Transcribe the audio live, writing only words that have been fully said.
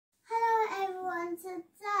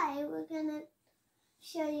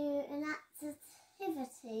show you an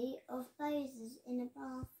activity of roses in a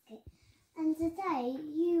basket. And today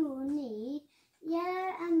you will need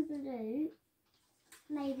yellow and blue,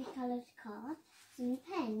 maybe coloured card, some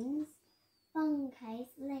pens, bung case,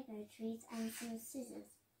 Lego trees and some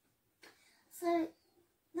scissors. So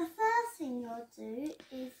the first thing you'll do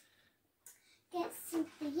is get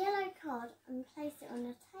the yellow card and place it on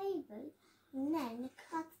a table and then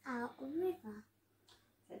cut out a river.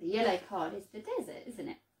 So the yellow card is the desert, isn't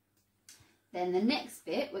it? Then the next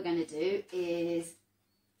bit we're going to do is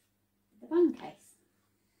the bun case.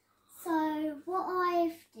 So what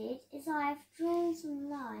I've did is I've drawn some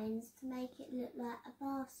lines to make it look like a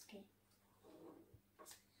basket.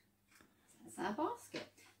 So that's our basket.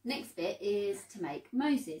 Next bit is to make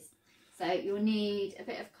Moses. So you'll need a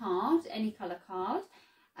bit of card, any colour card.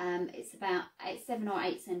 It's about 7 or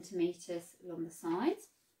 8 centimetres along the sides.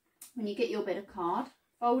 When you get your bit of card,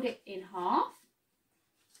 fold it in half.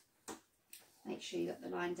 Make sure you got the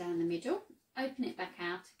line down the middle. Open it back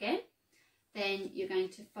out again. Then you're going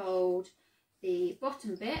to fold the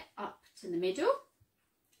bottom bit up to the middle,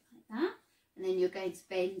 like that. And then you're going to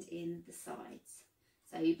bend in the sides.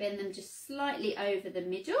 So you bend them just slightly over the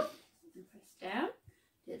middle and press down.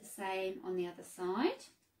 Do the same on the other side.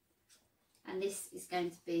 And this is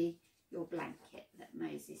going to be your blanket that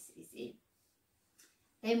Moses is in.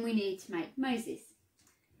 Then we need to make Moses.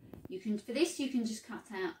 For this you can just cut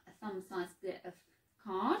out a thumb-sized bit of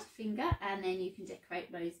card, finger, and then you can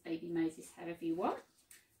decorate baby Moses however you want.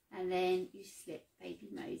 And then you slip baby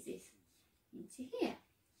Moses into here.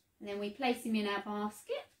 And then we place him in our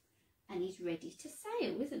basket and he's ready to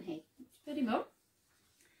sail, isn't he? Let's put him on.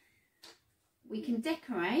 We can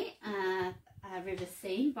decorate our river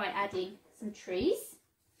scene by adding some trees.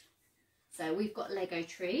 So we've got Lego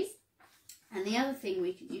trees. And the other thing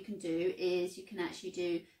you can do is you can actually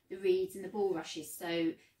do the reeds and the bulrushes.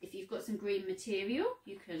 So if you've got some green material,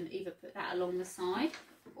 you can either put that along the side,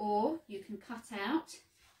 or you can cut out,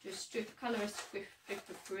 just colour a strip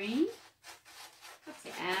of green, cut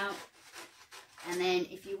it out, and then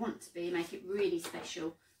if you want to make it really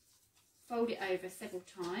special, fold it over several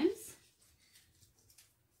times,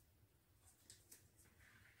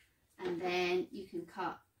 and then you can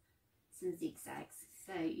cut some zigzags.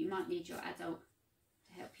 So you might need your adult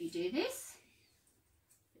to help you do this,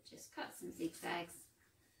 but just cut some zigzags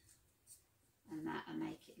and that'll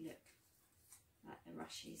make it look like the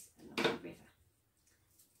rushes along the river.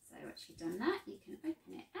 So once you've done that, you can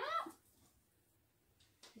open it out,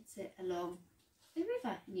 put it along the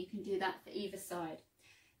river, and you can do that for either side.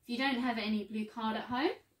 If you don't have any blue card at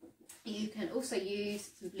home, you can also use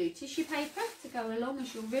some blue tissue paper to go along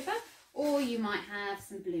as your river, or you might have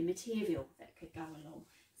some blue material that could go along.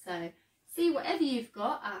 So see whatever you've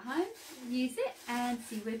got at home, use it, and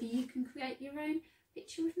see whether you can create your own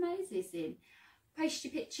picture with Moses in. Post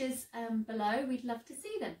your pictures below, we'd love to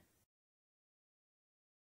see them.